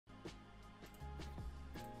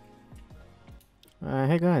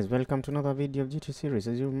Hey guys, welcome to another video of GT series.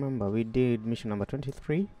 As you remember, we did mission number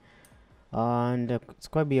 23, and it's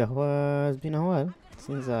been a while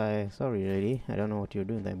since sorry really, I don't know what you're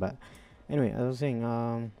doing there, but anyway, as I was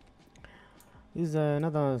saying, this is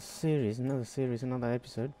another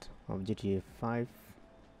episode of GTA 5,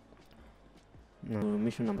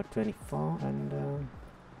 mission number 24, and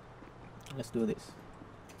let's do this.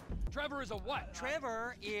 Trevor is a what?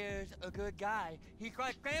 Trevor is a good guy. He's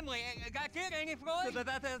like family. That's it, ain't it, Floyd?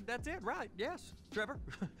 That's it, right? Yes, Trevor.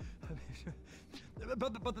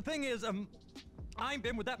 but the thing is, I ain't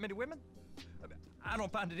been with that many women. I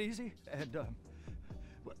don't find it easy, and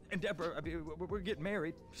Deborah, I mean, we're getting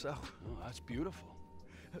married, so. Oh, that's beautiful.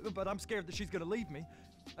 But I'm scared that she's gonna leave me.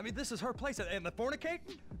 I mean, this is her place, and the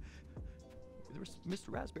fornicating. There's Mr.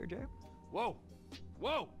 Raspberry Jam. Whoa,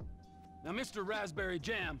 whoa! Now, Mr. Raspberry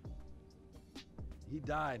Jam, he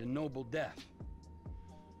died a noble death,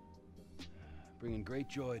 bringing great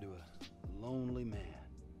joy to a lonely man.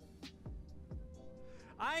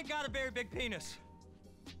 I ain't got a very big penis.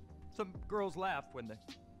 Some girls laugh when they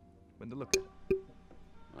look at it.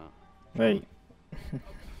 Oh. Wait.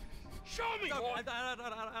 Show me! No, I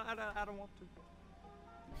don't want to.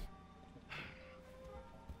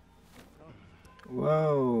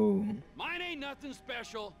 Whoa. Mine ain't nothing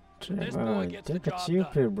special. This boy Trevor, gets the take a job chill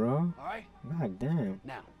done. pill, bro. All right? God damn.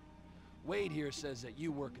 Now, Wade here says that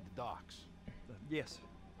you work at the docks. Yes.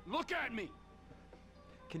 Look at me!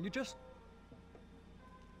 Can you just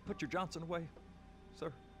put your Johnson away,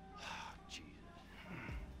 sir? Jesus.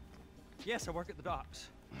 Yes, I work at the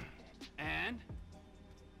docks. And?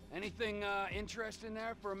 Anything interesting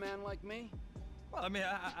there for a man like me? Well, I mean,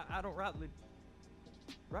 I don't rightly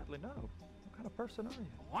know. What kind of person are you?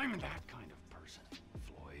 Oh, I'm that kind of person,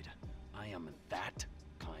 Floyd. I am that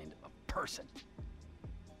kind of person.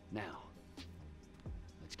 Now,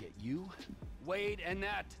 let's get you, Wade, and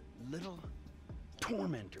that little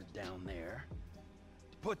tormentor down there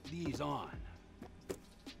to put these on.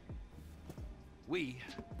 We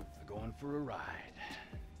are going for a ride.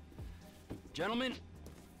 Gentlemen,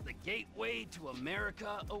 the gateway to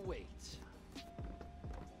America awaits.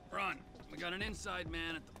 Run. We got an inside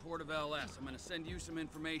man at the Port of LS. I'm gonna send you some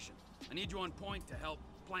information. I need you on point to help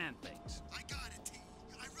plan things. I got it, T.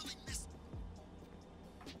 I really missed.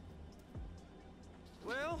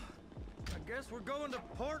 Well, I guess we're going to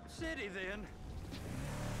Port City then.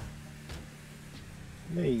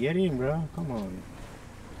 Hey, get in, bro. Come on.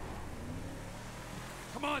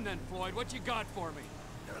 Come on then, Floyd. What you got for me?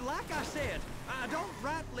 Like I said, I don't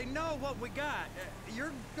rightly know what we got.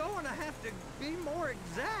 You're going to have to be more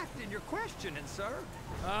exact in your questioning, sir.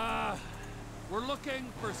 We're looking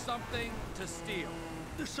for something to steal.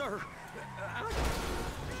 Sir, Did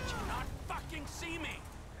you not fucking see me?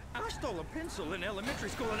 I stole a pencil in elementary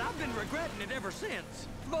school, and I've been regretting it ever since.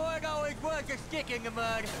 Floyd always was a stick in the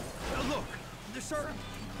mud. Look, sir,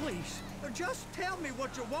 please, just tell me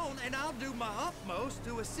what you want, and I'll do my utmost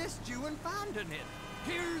to assist you in finding it.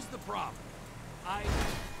 Here's the problem. I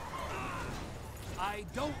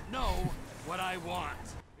don't know what I want.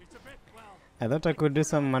 It's a bit, well, I thought I could do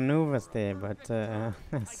some maneuvers there, but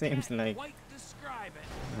seems like. quite describe it.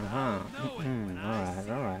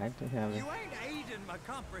 Alright. You ain't aiding my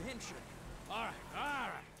comprehension. All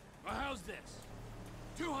right. Well, how's this?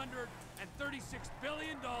 $236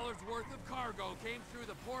 billion worth of cargo came through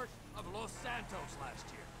the Port of Los Santos last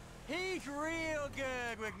year. He's real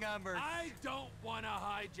good with numbers. I don't want to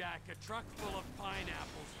hijack a truck full of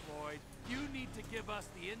pineapples, Floyd. You need to give us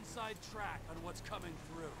the inside track on what's coming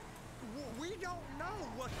through. We don't know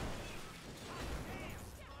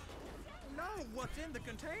what's in the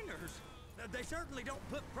containers. They certainly don't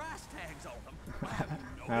put price tags on them.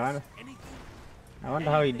 I wonder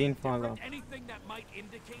how he didn't follow. Anything that might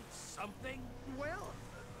indicate something? Well,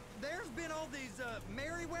 there's been all these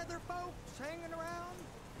Merryweather folks hanging around.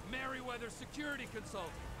 Merryweather Security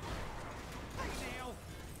consultant. Hey now,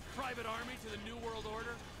 private army to the New World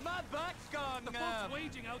Order. My butt's gone The folks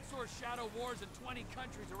waging outsourced shadow wars in 20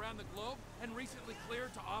 countries around the globe and recently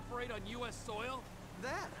cleared to operate on U.S. soil.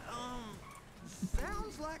 That,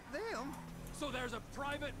 sounds like them. So there's a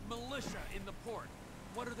private militia in the port.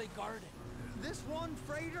 What are they guarding? This one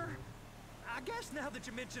freighter, I guess now that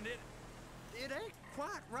you mention it, it ain't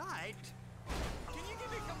quite right. Can you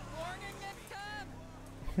give me some warning next time?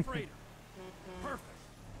 Freighter. Perfect.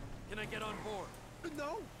 Can I get on board?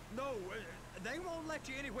 No, they won't let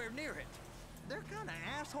you anywhere near it. They're kind of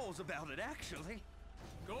assholes about it, actually.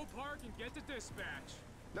 Go park and get the dispatch.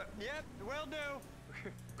 Yep, will do.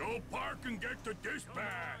 Go park and get the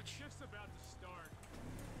dispatch. Shift's about to start.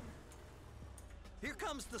 Here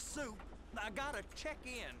comes the soup. I gotta check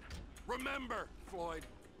in. Remember, Floyd.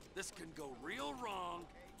 This can go real wrong,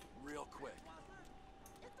 real quick.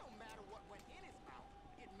 It don't matter what went in his mouth.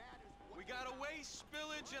 It matters what... We got a waste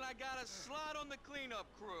spillage and I got a slot on the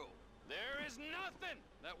cleanup crew. There is nothing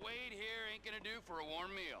that Wade here ain't gonna do for a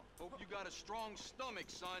warm meal. Hope you got a strong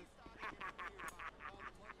stomach, son.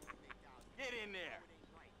 Get in there.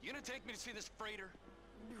 You gonna take me to see this freighter?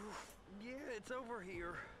 Yeah, it's over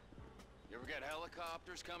here. You ever get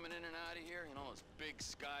helicopters coming in and out of here? You know, those big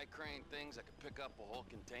sky crane things that can pick up a whole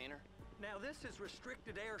container? Now, this is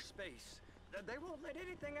restricted airspace. They won't let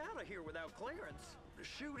anything out of here without clearance.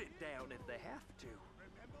 Shoot it down if they have to.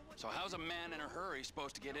 So how's a man in a hurry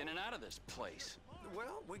supposed to get in and out of this place?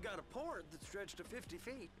 Well, we got a port that's stretched to 50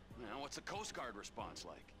 feet. You know, what's the Coast Guard response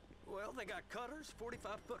like? Well, they got cutters,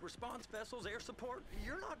 45-foot response vessels, air support.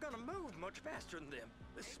 You're not gonna move much faster than them,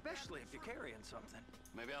 especially if you're carrying something.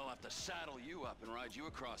 Maybe I'll have to saddle you up and ride you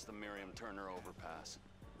across the Miriam Turner overpass.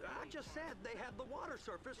 I just said they had the water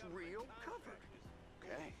surface real covered.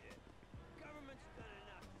 Okay. Government's done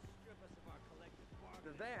enough to strip us of our collective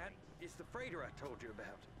bargaining. That is the freighter I told you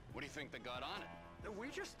about. What do you think they got on it? We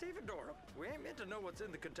just stevedore them. We ain't meant to know what's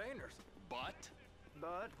in the containers. But?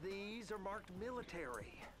 But these are marked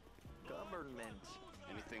military. Government.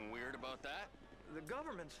 Anything weird about that? The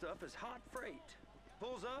government stuff is hot freight.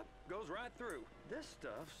 Pulls up, goes right through. This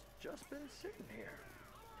stuff's just been sitting here.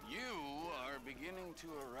 You are beginning to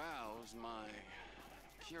arouse my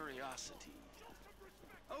curiosity.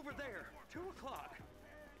 Over there, 2 o'clock.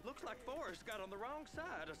 Looks like Forrest got on the wrong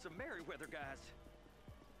side of some Merryweather guys.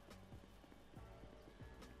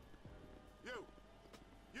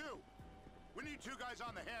 You! We need 2 guys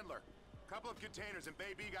on the handler. Couple of containers and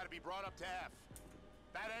Bay B gotta be brought up to F.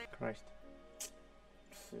 That ain't... Christ.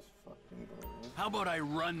 This is fucking boring. How about I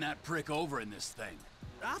run that prick over in this thing?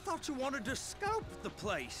 I thought you wanted to scope the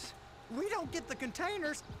place. We don't get the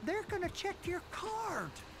containers, they're gonna check your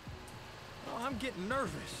card. Oh, I'm getting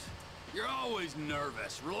nervous. You're always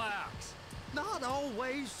nervous. Relax. Not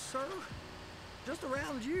always, sir. Just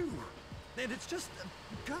around you. And it's just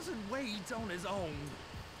Cousin Wade's on his own.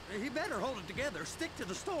 He better hold it together, stick to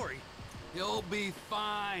the story. He'll be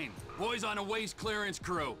fine. Boys on a waste clearance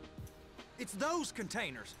crew. It's those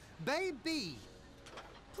containers. Baby,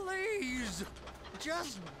 please,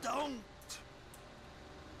 just don't.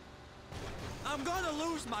 I'm gonna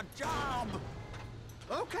lose my job.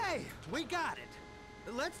 Okay, we got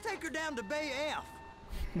it. Let's take her down to Bay F.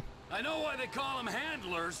 I know why they call them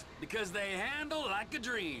handlers, because they handle like a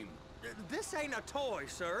dream. This ain't a toy,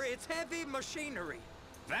 sir. It's heavy machinery.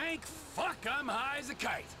 Thank fuck I'm high as a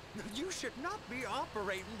kite. You should not be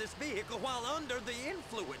operating this vehicle while under the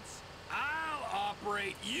influence. I'll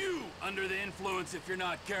operate you under the influence if you're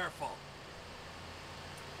not careful.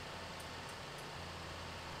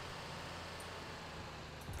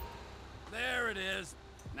 There it is.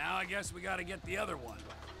 Now I guess we gotta get the other one.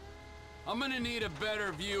 I'm gonna need a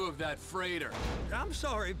better view of that freighter. I'm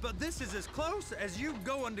sorry, but this is as close as you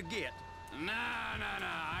going to get. Nah.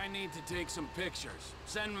 I need to take some pictures.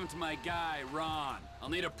 Send them to my guy, Ron. I'll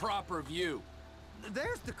need a proper view.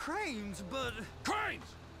 There's the cranes, but... Cranes!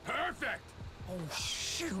 Perfect! Oh,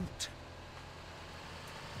 shoot.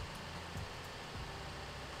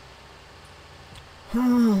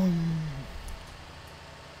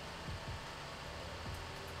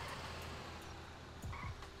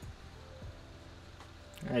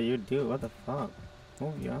 Yeah, you do. What the fuck?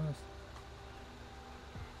 Move your ass.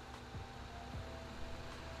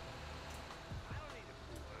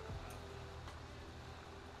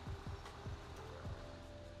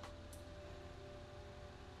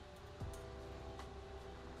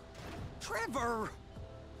 Trevor!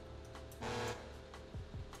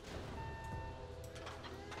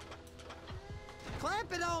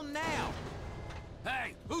 Clamp it on now!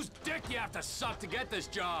 Hey, whose dick you have to suck to get this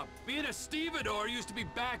job? Being a stevedore used to be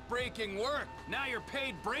back-breaking work. Now you're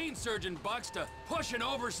paid brain surgeon bucks to push an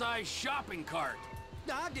oversized shopping cart.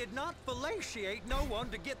 I did not fellatiate no one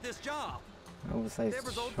to get this job. Oversized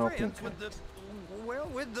Deborah's old shopping friends cart. with the... Well,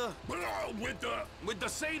 with the... With the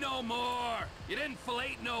say no more. You didn't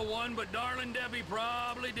fillet no one, but darling Debbie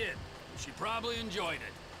probably did. She probably enjoyed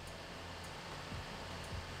it.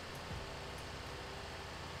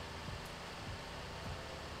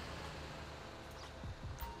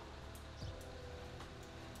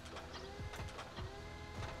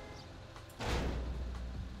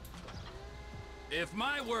 If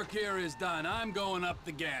my work here is done, I'm going up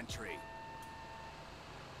the gantry.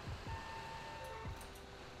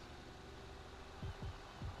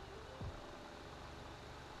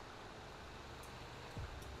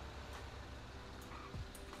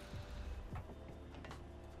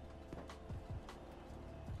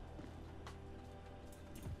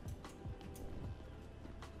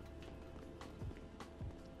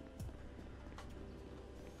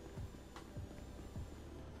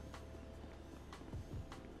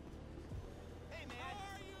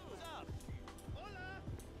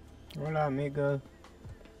 Hola, amigo.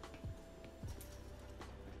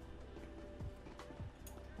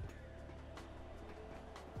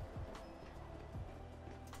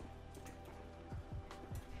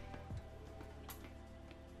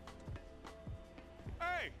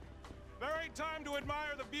 Hey! There ain't time to admire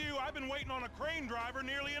the view. I've been waiting on a crane driver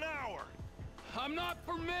nearly an hour. I'm not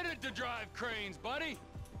permitted to drive cranes, buddy.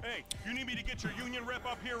 Hey, you need me to get your union rep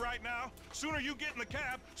up here right now? Sooner you get in the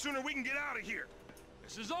cab, sooner we can get out of here.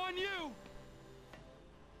 This is on you.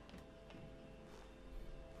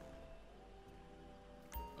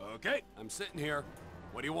 Okay, I'm sitting here.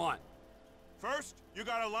 What do you want? First, you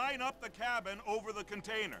gotta line up the cabin over the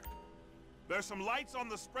container. There's some lights on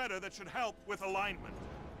the spreader that should help with alignment.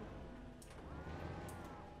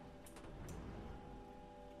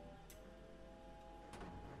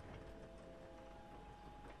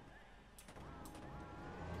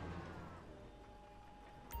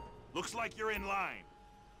 Looks like you're in line.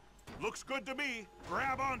 Looks good to me.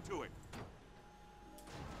 Grab onto it.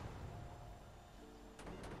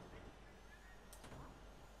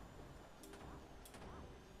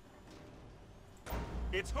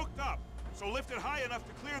 It's hooked up, so lift it high enough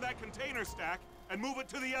to clear that container stack and move it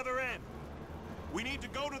to the other end. We need to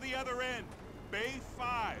go to the other end. Bay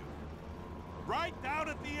 5. Right down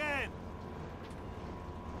at the end.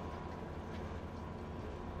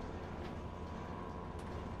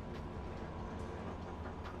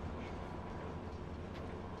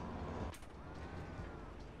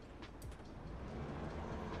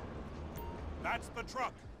 That's the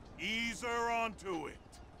truck. Ease her onto it.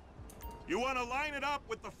 You want to line it up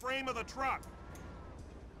with the frame of the truck.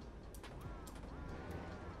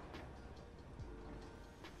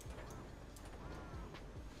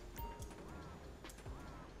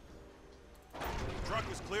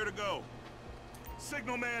 Truck is clear to go.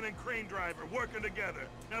 Signalman and crane driver working together.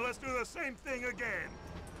 Now let's do the same thing again.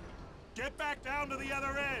 Get back down to the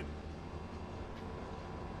other end.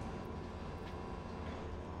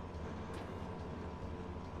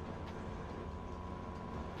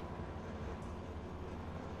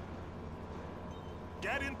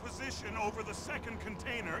 Get in position over the second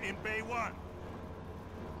container in Bay 1.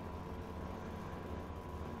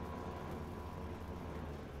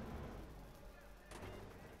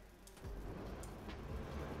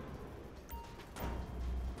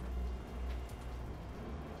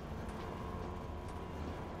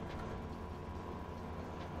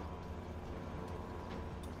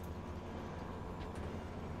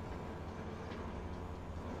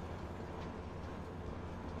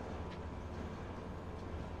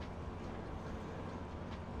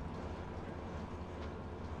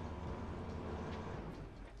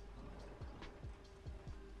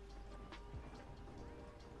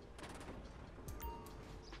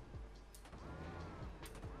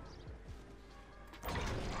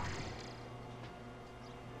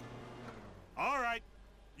 All right,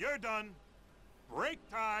 you're done. Break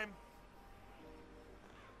time.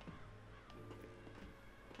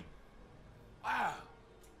 Wow.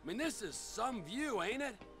 I mean, this is some view, ain't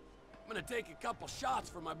it? I'm gonna take a couple shots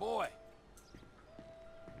for my boy.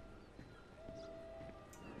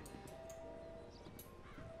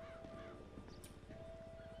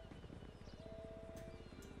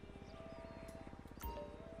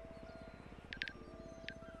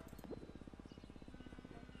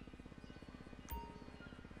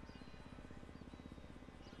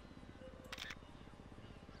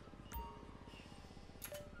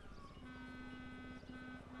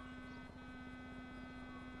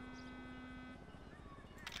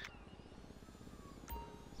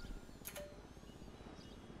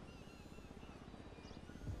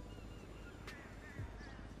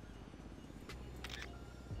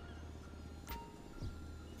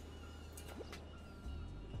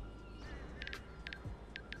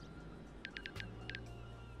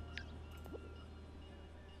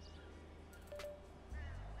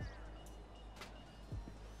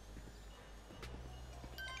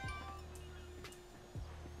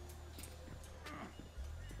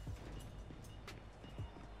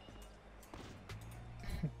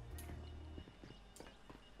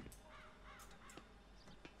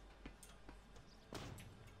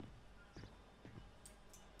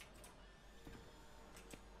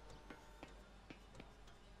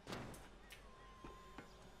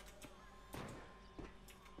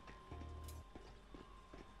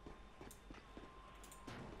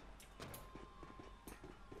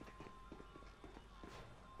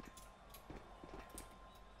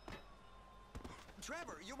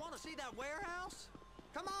 Trevor, you want to see that warehouse?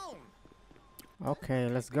 Come on. Okay,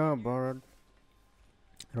 let's go, bird.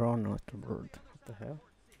 Run, not bird. What the hell?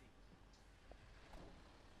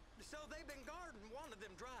 So they've been guarding one of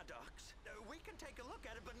them dry docks. We can take a look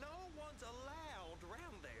at it, but no one's allowed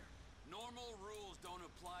around there. Normal rules don't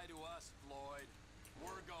apply to us, Floyd.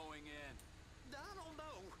 We're going in. I don't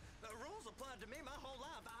know. Rules applied to me my whole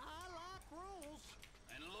life. I like rules.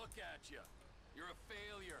 And look at you. You're a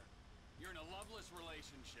failure. You're in a loveless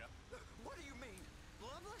relationship. What do you mean?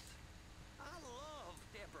 Loveless? I love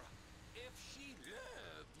Deborah. If she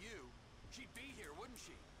loved you, she'd be here, wouldn't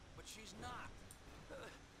she? But she's not.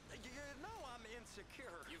 You know I'm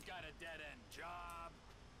insecure. You've got a dead-end job.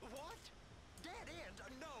 What? Dead end?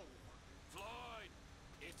 No. Floyd,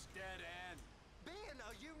 it's dead end. Being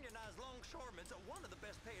a unionized longshoreman's one of the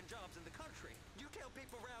best paying jobs in the country. You tell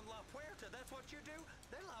people around La Puerta that's what you do,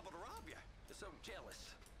 they're liable to rob you. They're so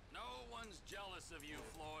jealous. No one's jealous of you,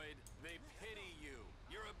 Floyd. They pity you.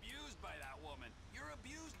 You're abused by that woman. You're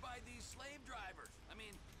abused by these slave drivers. I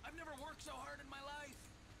mean, I've never worked so hard in my life.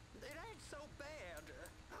 It ain't so bad.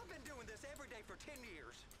 I've been doing this every day for 10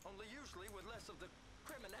 years, only usually with less of the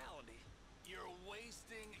criminality. You're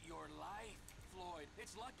wasting your life, Floyd.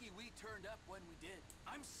 It's lucky we turned up when we did.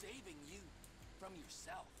 I'm saving you from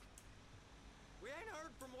yourself. We ain't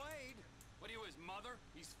heard from Wade. What are you, his mother?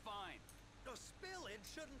 He's fine. A spillage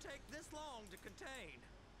shouldn't take this long to contain.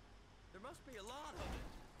 There must be a lot of it.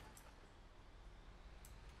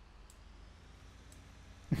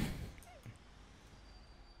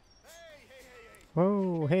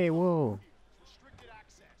 Whoa, hey, whoa. Restricted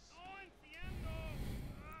access. No entiendo.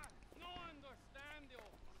 No understando.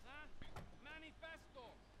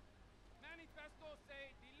 Manifesto. Manifesto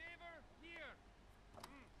say deliver here.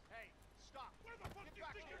 Hey, stop. Where the fuck do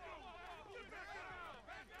you think you're going? I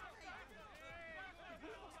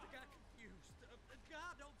must have got confused.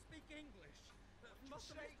 God don't speak English.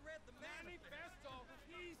 Must have read the manifesto.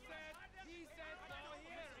 Manifesto. He said go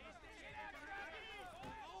here.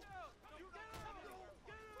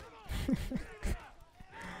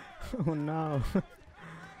 Oh no.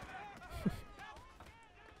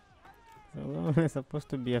 So only supposed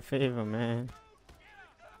to be a favor, man.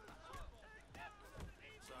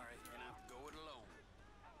 Sorry, gonna have to go it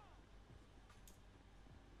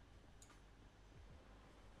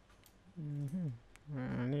alone.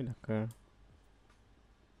 I need a car.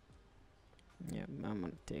 Yep, I'm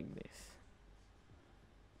gonna take this.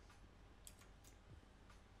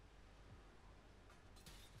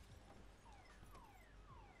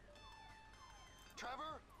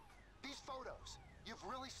 Trevor, these photos, you've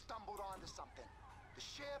really stumbled onto something. The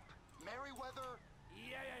ship, Merryweather.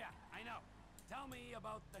 Yeah, I know. Tell me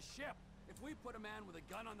about the ship. If we put a man with a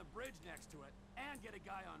gun on the bridge next to it and get a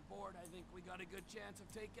guy on board, I think we got a good chance of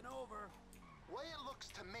taking over. Way it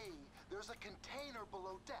looks to me, there's a container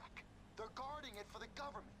below deck. They're guarding it for the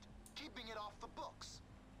government, keeping it off the books.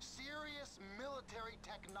 Serious military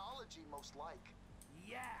technology, most like.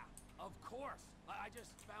 Yeah, of course. I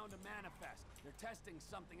just found a manifest. They're testing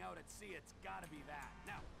something out at sea. It's gotta be that.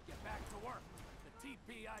 Now, get back to work. The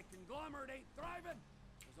TPI conglomerate ain't thriving.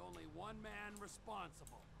 There's only one man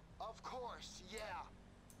responsible. Of course, yeah.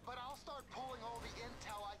 But I'll start pulling all the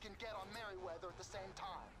intel I can get on Merryweather at the same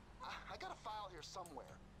time. I got a file here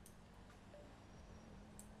somewhere.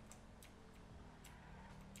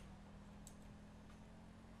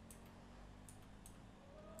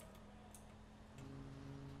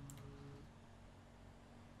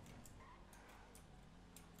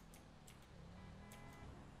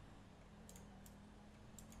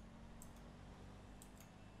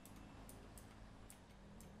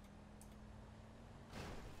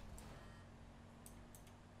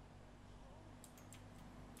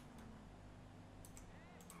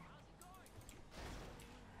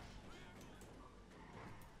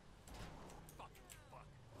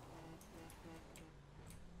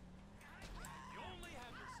 You only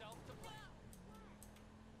have yourself to blame.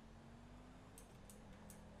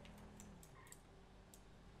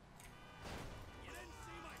 You didn't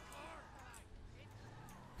see my car?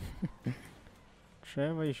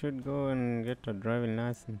 Trevor, you should go and get a driving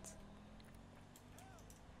license.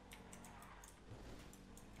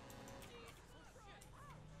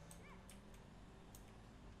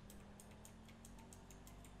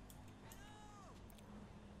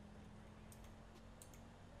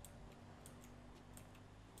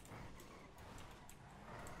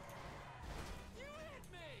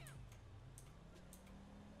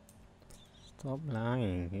 Stop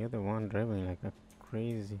lying. You're the one driving like a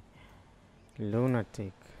crazy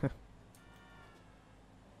lunatic.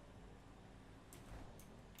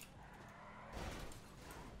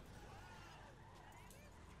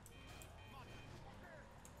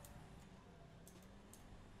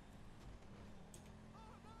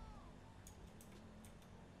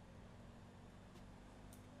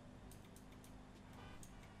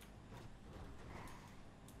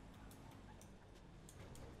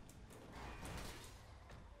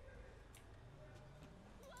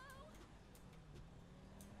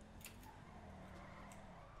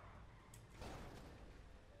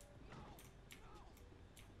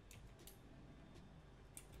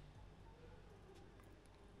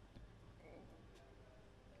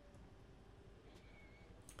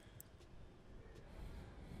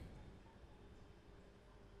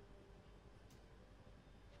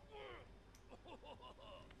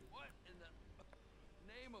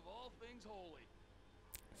 name of all things holy.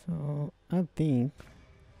 So I think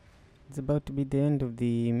it's about to be the end of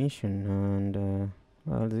the mission, and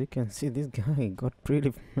well, as you can see, this guy got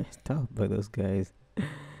pretty messed up by those guys.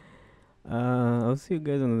 I'll see you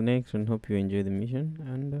guys on the next one. Hope you enjoy the mission,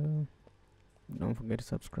 and don't forget to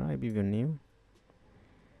subscribe if you're new.